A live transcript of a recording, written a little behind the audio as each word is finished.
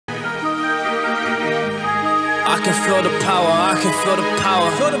can feel the power, I can feel the power.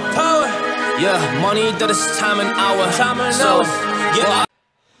 Feel the power. Yeah, money that is time and hour. Time and hour. Yeah.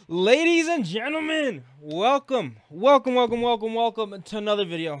 Ladies and gentlemen, welcome to another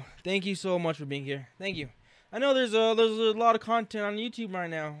video. Thank you so much for being here. Thank you. I know there's a lot of content on YouTube right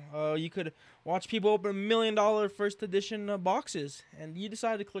now. You could watch people open $1 million first edition boxes, and you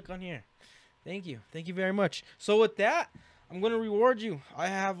decided to click on here. Thank you very much. So with that, I'm gonna reward you. I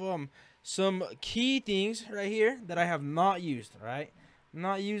have some key things right here that I have not used. All right,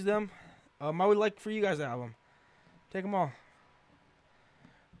 not used them. I would like for you guys to have them. Take them all.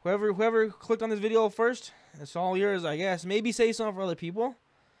 Whoever clicked on this video first, it's all yours, I guess. Maybe say something for other people.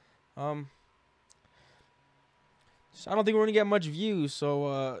 So I don't think we're gonna get much views.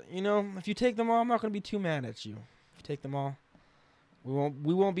 So you know, if you take them all, I'm not gonna be too mad at you. If you take them all,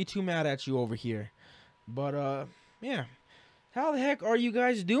 we won't be too mad at you over here. But yeah, how the heck are you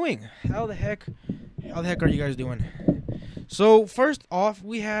guys doing? How the heck are you guys doing? So first off,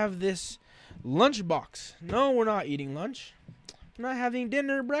 we have this lunch box. No, we're not eating lunch. We're not having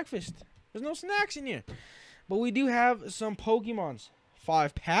dinner or breakfast. There's no snacks in here. But we do have some Pokemons.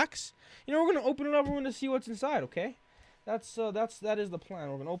 5 packs. You know, we're gonna open it up. We're gonna see what's inside. Okay, that is the plan.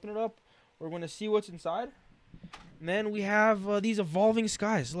 We're gonna open it up. We're gonna see what's inside. And then we have these evolving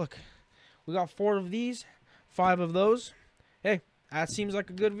skies. Look, we got 4 of these, 5 of those. Hey, that seems like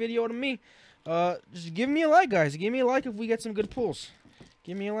a good video to me. Just give me a like, guys. Give me a like if we get some good pulls.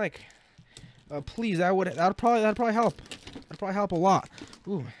 Give me a like, please. That'd probably help. That'd probably help a lot.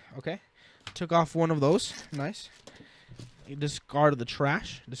 Ooh, okay. Took off one of those. Nice. Discard of the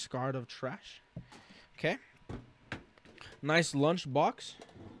trash. Discard of trash. Okay. Nice lunch box.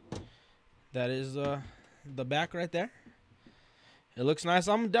 That is the back right there. It looks nice.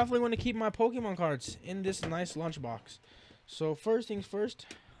 I'm definitely going to keep my Pokemon cards in this nice lunch box. So first things first,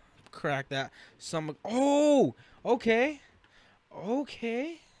 crack that. Oh, okay.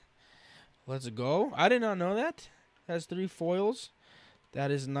 Okay. Let's go. I did not know that. Has 3 foils.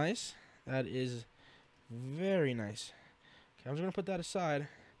 That is nice. That is very nice. Okay, I'm just gonna put that aside.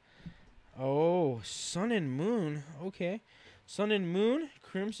 Oh, Sun and Moon. Okay, Sun and Moon,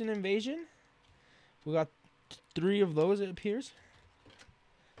 Crimson Invasion. We got 3 of those, it appears.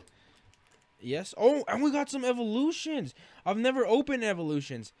 Yes. Oh, and we got some evolutions. I've never opened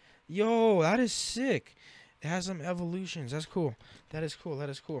evolutions. Yo, that is sick. It has some evolutions. That's cool. That is cool. That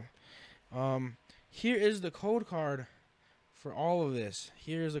is cool. Here is the code card for all of this.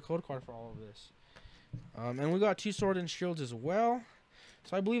 Here is the code card for all of this. And we got 2 Sword and Shields as well.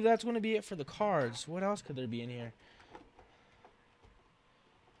 So I believe that's going to be it for the cards. What else could there be in here?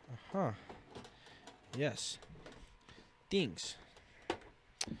 Yes. Things.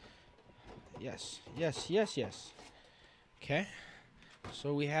 Yes. Okay.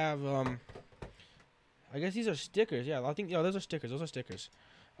 So we have, I guess these are stickers. Yeah, I think, yeah, those are stickers. Those are stickers.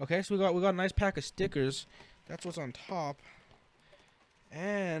 Okay, so we got a nice pack of stickers. That's what's on top.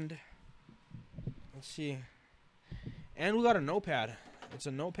 And let's see. And we got a notepad. It's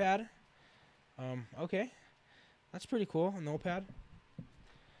a notepad. Okay. That's pretty cool. A notepad.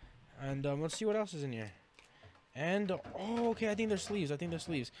 And let's see what else is in here. And oh, okay, I think they're sleeves.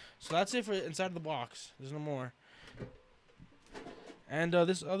 So that's it for inside the box. There's no more. And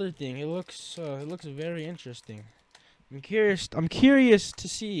this other thing, it looks very interesting. I'm curious to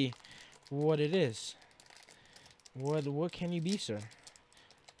see what it is. What can you be, sir?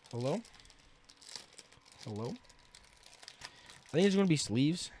 Hello? Hello? I think it's gonna be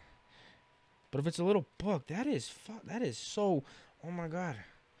sleeves. But if it's a little book, that is so. Oh my god!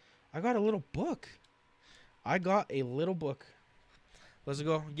 I got a little book. Let's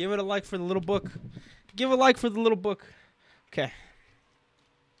go. Give it a like for the little book. Give a like for the little book. Okay.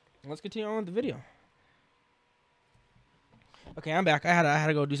 Let's continue on with the video. Okay, I'm back. I had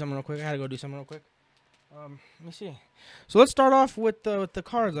to go do something real quick. Let me see. So let's start off with the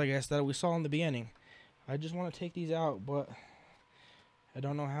cards, I guess, that we saw in the beginning. I just want to take these out, but I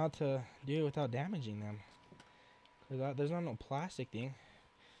don't know how to do it without damaging them. Because there's not no plastic thing.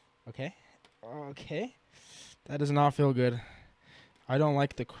 Okay. Okay. That does not feel good. I don't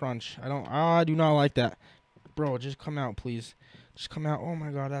like the crunch. I do not like that. Bro, just come out, please. Just come out. Oh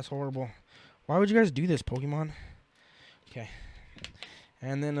my god, that's horrible. Why would you guys do this, Pokemon? Okay.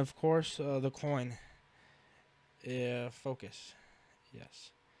 And then, of course, the coin. Focus.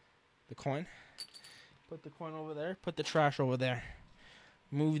 Yes. The coin. Put the coin over there. Put the trash over there.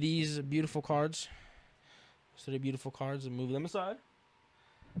 Move these beautiful cards. So the beautiful cards and move them aside.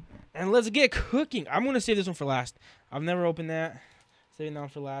 And let's get cooking. I'm going to save this one for last. I've never opened that. Saving that one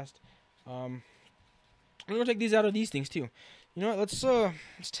for last. I'm going to take these out of these things, too. You know what? Let's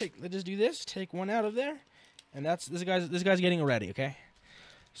just do this. Take one out of there. And that's this guy's getting ready. Okay.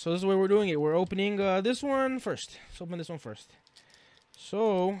 So this is the way we're doing it. We're opening this one first. Let's open this one first.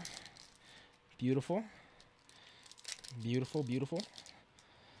 So beautiful, beautiful, beautiful.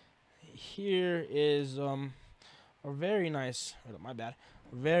 Here is a very nice. Oh, my bad.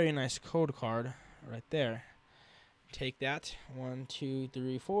 Very nice code card right there. Take that. 1, 2,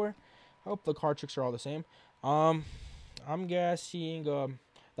 3, 4. I hope the card tricks are all the same. I'm guessing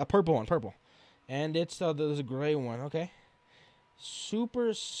that purple one, purple, and it's there's a gray one. Okay.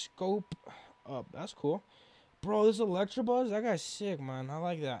 Super scope up. That's cool, bro. This Electabuzz, that guy's sick, man. I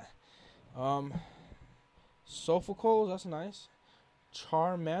like that. Sophocles, that's nice.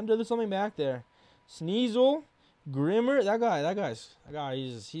 Charmander, there's something back there. Sneasel, Grimmer, that guy,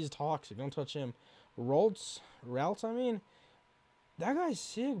 he's toxic. Don't touch him. Routes, I mean, that guy's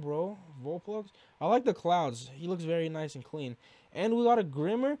sick, bro. Volplugs, I like the clouds. He looks very nice and clean. And we got a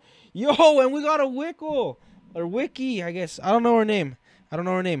Grimmer, yo, and we got a Wickle or Wiki, I guess. I don't know her name.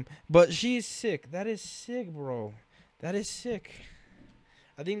 But she's sick. That is sick, bro. That is sick.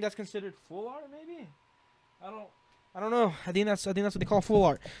 I think that's considered full art, maybe. I don't know. I think that's what they call full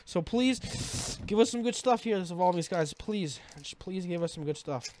art. So please give us some good stuff here, this Evolving guys. Please give us some good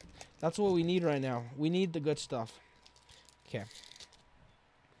stuff. That's what we need right now. We need the good stuff. Okay.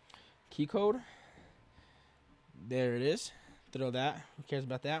 Key code. There it is. Throw that. Who cares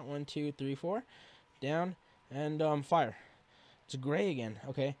about that? 1, 2, 3, 4. Down and fire. It's gray again.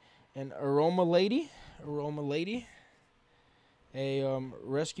 Okay. And Aroma Lady. A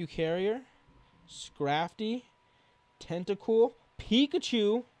Rescue Carrier. Scrafty. Tentacool,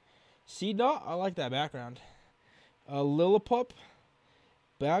 Pikachu, Seedot, I like that background. Lillipup,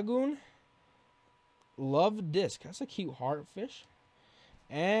 Bagoon, Love Disc, that's a cute heartfish,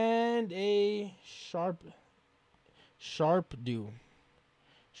 and a Sharpedo.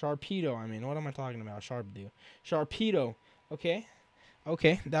 I mean, what am I talking about? Sharpedo. Okay,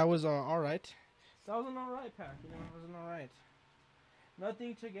 that was all right. That was an all right pack. You know, it was an all right.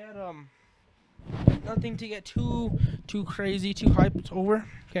 Nothing to get too crazy, too hyped over.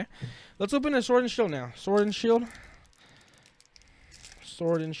 Okay, let's open a Sword and Shield now. Sword and Shield.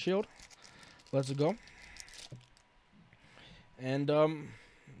 Let's go. And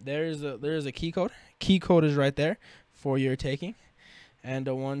there's a key code. Key code is right there for your taking. And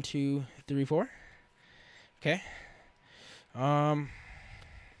a 1, 2, 3, 4. Okay. That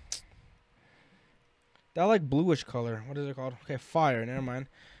like bluish color. What is it called? Okay, fire. Never mind.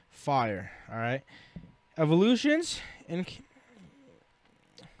 Fire. All right. Evolutions and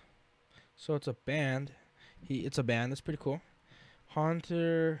so it's a band. It's a band. That's pretty cool.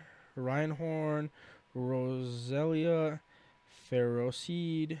 Haunter, Reinhorn, Roselia,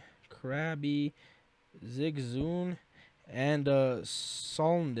 Ferroseed, Krabby, Zigzagoon, and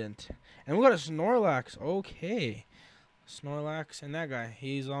Solendent. And we got a Snorlax. Okay. Snorlax and that guy.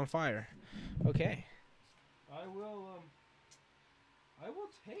 He's on fire. Okay. I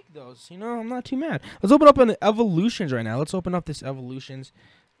will take those. You know, I'm not too mad. Let's open up an Evolutions right now. Let's open up this Evolutions.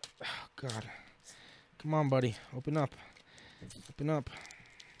 Oh, God. Come on, buddy. Open up.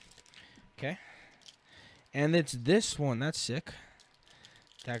 Okay. And it's this one. That's sick.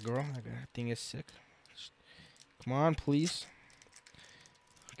 That girl. That thing is sick. Come on, please.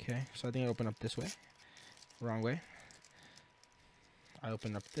 Okay. So I think I open up this way. Wrong way. I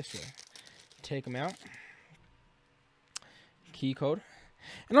open up this way. Take them out. Key code.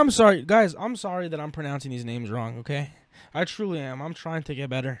 And I'm sorry, guys. I'm sorry that I'm pronouncing these names wrong, okay? I truly am. I'm trying to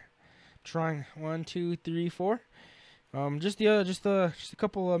get better. Trying. 1, 2, 3, 4. Just a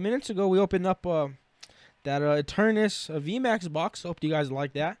couple of minutes ago, we opened up that Eternus VMAX box. Hope you guys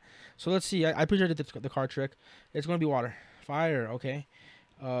like that. So let's see. I appreciated the card trick. It's gonna be water, fire. Okay.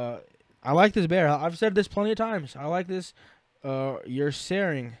 I like this bear. I've said this plenty of times. I like this. You're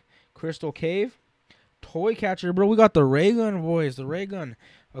Saring, Crystal Cave, Toy Catcher, bro. We got the ray gun, boys. The ray gun.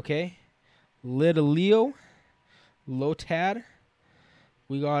 Okay. Little Leo, Lotad.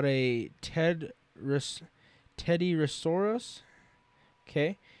 We got a Teddy Resourus.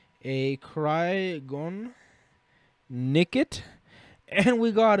 Okay. A Crygon, Nickit. And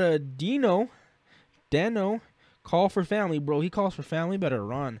we got a Dano. Call for family, bro. He calls for family. Better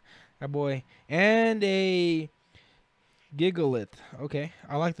run. That boy. And a Gigalith. Okay.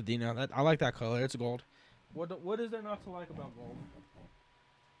 I like the Dino. I like that color. It's gold. What is there not to like about gold?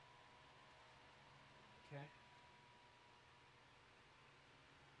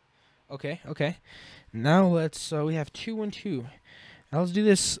 Okay. Now let's we have 2 and 2. Now let's do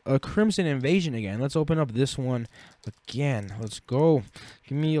this Crimson Invasion again. Let's open up this one again. Let's go.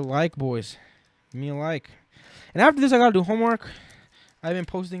 Give me a like, boys. Give me a like. And after this, I gotta do homework. I've been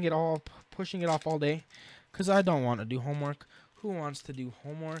pushing it off all day. because I don't want to do homework. Who wants to do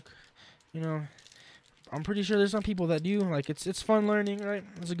homework? You know, I'm pretty sure there's some people that do. Like, it's fun learning, right?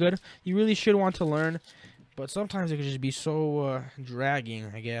 It's good. You really should want to learn, but sometimes it could just be so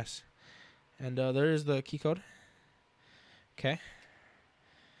dragging, I guess. And there is the key code. Okay.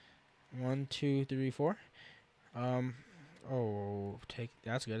 1, 2, 3, 4. Oh,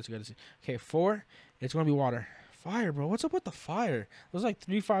 that's good. It's good to see. Okay, 4. It's gonna be water. Fire, bro. What's up with the fire? There's like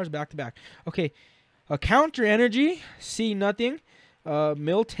 3 fires back to back. Okay, a counter energy. See nothing.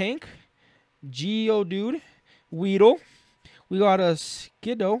 Mill tank. Geodude. Weedle. We got a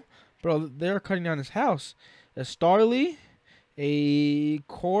Skiddo. Bro, they're cutting down his house. A Starly. A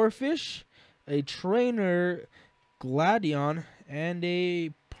Corefish. A Trainer. Gladion. And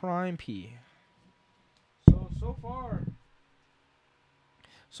a Prime P.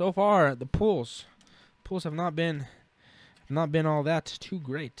 So far, the pulls have not been all that too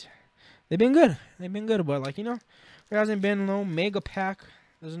great. They've been good, but like, you know, there hasn't been no mega pack.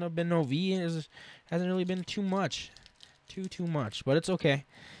 There's been no V. Hasn't really been too much, too much. But it's okay,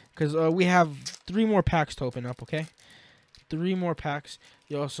 cause we have 3 more packs to open up. Okay, 3 more packs,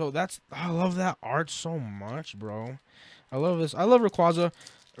 yo. So I love that art so much, bro. I love this. I love Rayquaza.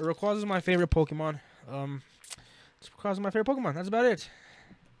 Rayquaza is my favorite Pokemon. Rayquaza is my favorite Pokemon. That's about it.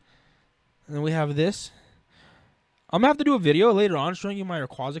 And then we have this. I'm gonna have to do a video later on showing you my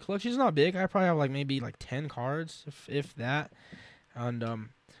Rayquaza collection. It's not big. I probably have like maybe like 10 cards, if that. And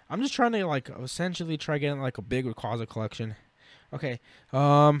I'm just trying to like essentially try getting like a big Rayquaza collection. Okay.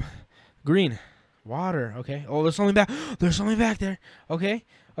 Green. Water. Okay. Oh, there's something back. There's something back there. Okay.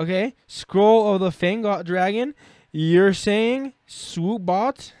 Okay. Scroll of the Fang Dragon. You're saying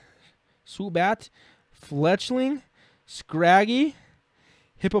Swoopbat, Fletchling, Scraggy,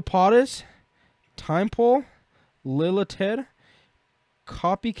 Hippopotas, Timepole, Lilithid,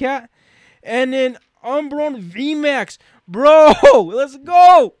 Copycat, and then Umbreon VMAX. Bro, let's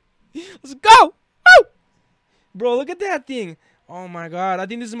go. Let's go. Woo! Bro, look at that thing. Oh my god. I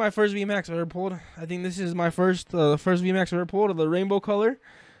think this is my first VMAX I ever pulled. I think this is my first VMAX I ever pulled of the rainbow color.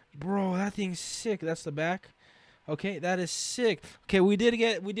 Bro, that thing's sick. That's the back. Okay, that is sick. Okay, we did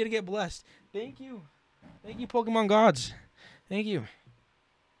get blessed. Thank you. Thank you, Pokemon gods. Thank you.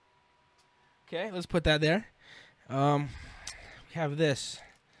 Okay, let's put that there. We have this.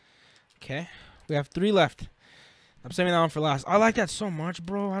 Okay, we have 3 left. I'm saving that one for last. I like that so much,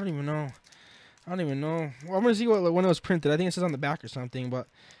 bro. I don't even know. Well, I'm gonna see when it was printed. I think it says on the back or something, but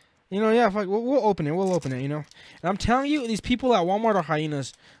you know, yeah, we'll open it. We'll open it. You know, and I'm telling you, these people at Walmart are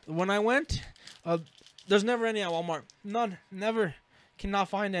hyenas. When I went, there's never any at Walmart. None. Never. Cannot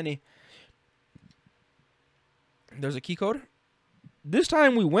find any. There's a key code. This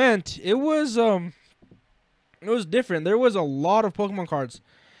time we went, it was different. There was a lot of Pokemon cards.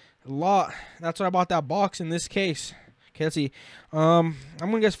 A lot. That's why I bought that box in this case. Okay, let's see. I'm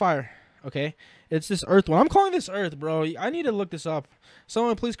gonna guess fire. Okay. It's this Earth one. I'm calling this Earth, bro. I need to look this up.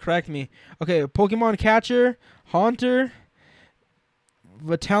 Someone please correct me. Okay, Pokemon Catcher, Haunter,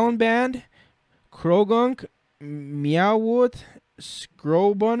 Vitalin Band, Krogunk, Meowwood,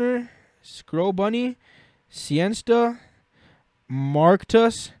 Scrobunny, Siensta,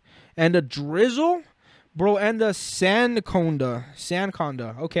 Marktus, and a Drizzle, bro, and a Sandconda.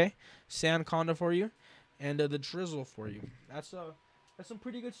 Okay, Sandconda for you, and the Drizzle for you. That's some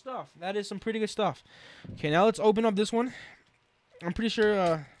pretty good stuff. That is some pretty good stuff. Okay, now let's open up this one. I'm pretty sure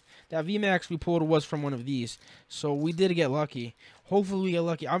that VMAX we pulled was from one of these, so we did get lucky. Hopefully we get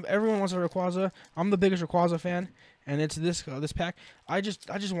lucky. Everyone wants a Rayquaza. I'm the biggest Rayquaza fan, and it's this pack. I just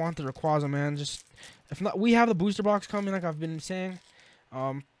want the Rayquaza, man. Just if not, we have the booster box coming, like I've been saying.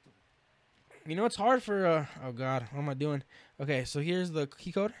 You know, it's hard for oh god, what am I doing? Okay, so here's the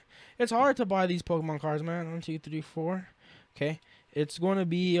key code. It's hard to buy these Pokemon cards, man. 1, 2, 3, 4. Okay, it's gonna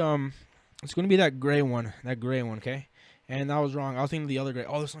be that gray one, okay. And I was wrong. I was thinking the other gray.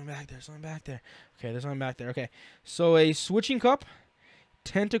 Oh, there's something back there. Okay, there's something back there. Okay, so a Switching Cup,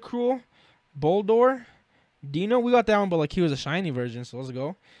 Tentacruel, Boldore, Dino. We got that one, but like he was a shiny version, so let's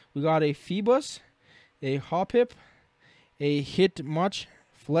go. We got a Phoebus, a Hoppip, a Hitmonchan,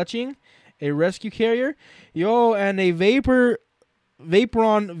 Fletching, a Rescue Carrier, yo, and a Vaporon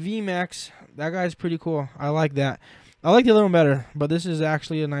VMAX. That guy's pretty cool. I like that. I like the other one better, but this is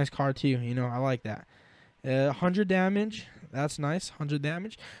actually a nice card too. You know, I like that. 100 damage. That's nice. 100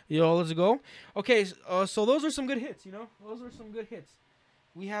 damage. Yo, let's go. Okay, so those are some good hits. You know, those are some good hits.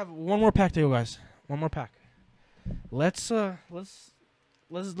 We have one more pack to go, guys. One more pack. Let's get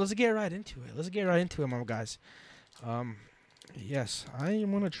right into it. Let's get right into it, my guys. Yes, I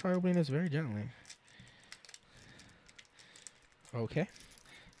want to try opening this very gently. Okay.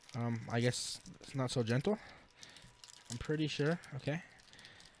 I guess it's not so gentle. I'm pretty sure. Okay.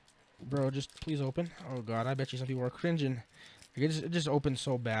 Bro, just please open. Oh, God. I bet you some people are cringing. Like, it just opens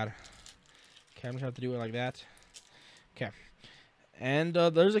so bad. Okay, I'm just going to have to do it like that. Okay. And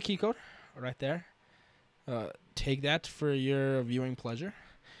there's a key code right there. Take that for your viewing pleasure.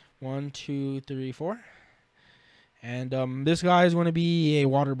 1, 2, 3, 4. And this guy is going to be a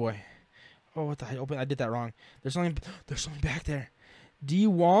water boy. Oh, what the hell? I did that wrong. There's something back there. D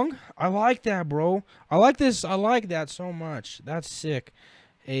Wong. I like that, bro. I like this. I like that so much. That's sick.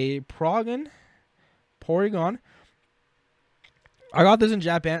 A Porygon. I got this in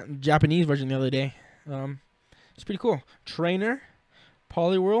Japanese version the other day. It's pretty cool. Trainer,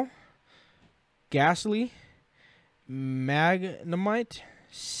 Poliwhirl, Ghastly, Magnemite,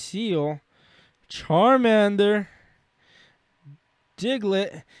 Seal, Charmander,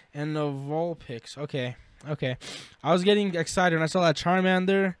 Diglett, and the Vulpix. Okay. I was getting excited when I saw that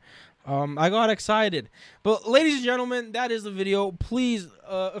Charmander. I got excited. But ladies and gentlemen, that is the video. Please,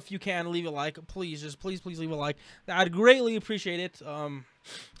 if you can, leave a like. Please leave a like. I'd greatly appreciate it. I'm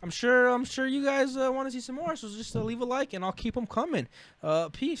sure you guys want to see some more. So just leave a like, and I'll keep them coming.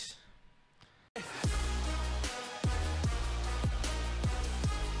 Peace.